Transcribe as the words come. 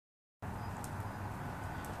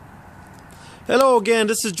Hello again,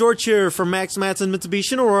 this is George here from Max Madsen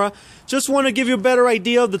Mitsubishi Aurora. Just want to give you a better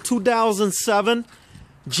idea of the 2007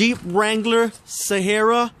 Jeep Wrangler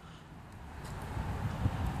Sahara.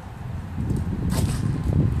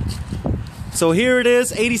 So here it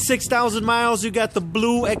is, 86,000 miles. You got the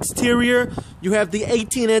blue exterior. You have the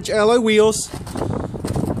 18-inch alloy wheels.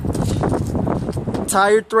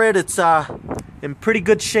 Tire tread, it's in pretty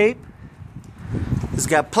good shape. It's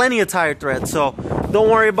got plenty of tire tread, so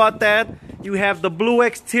don't worry about that. You have the blue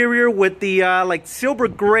exterior with the like silver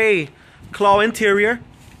gray claw interior.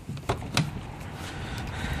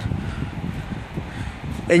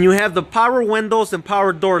 And you have the power windows and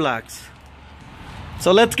power door locks.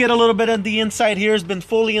 So let's get a little bit of the inside here. It's been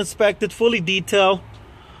fully inspected, fully detailed.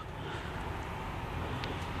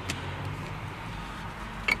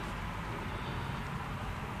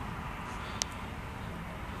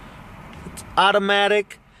 It's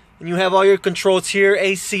automatic. And you have all your controls here,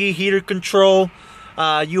 AC, heater control.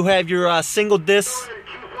 You have your single disc.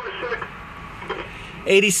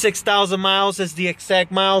 86,000 miles is the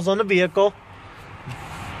exact miles on the vehicle.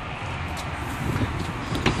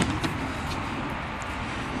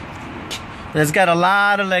 And it's got a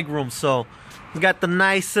lot of leg room, so we got the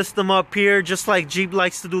nice system up here, just like Jeep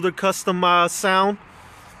likes to do their custom sound.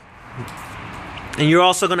 And you're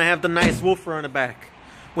also gonna have the nice woofer on the back,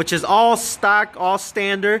 which is all stock, all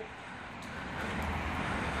standard.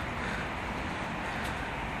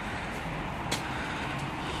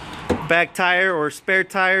 Back tire or spare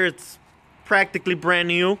tire, it's practically brand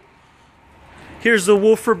new. Here's the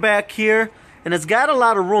woofer back here, and it's got a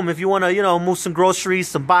lot of room if you want to, you know, move some groceries,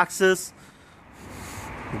 some boxes.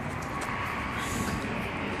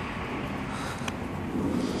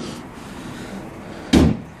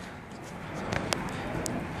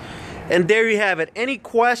 And there you have it. Any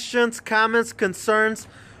questions, comments, concerns,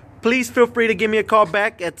 please feel free to give me a call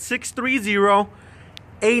back at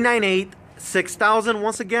 630-898-6000.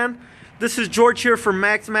 Once again, this is George here from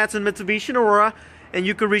Max Madsen Mitsubishi Aurora, and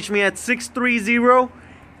you can reach me at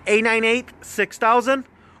 630-898-6000.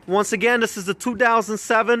 Once again, this is the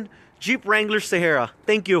 2007 Jeep Wrangler Sahara.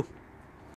 Thank you.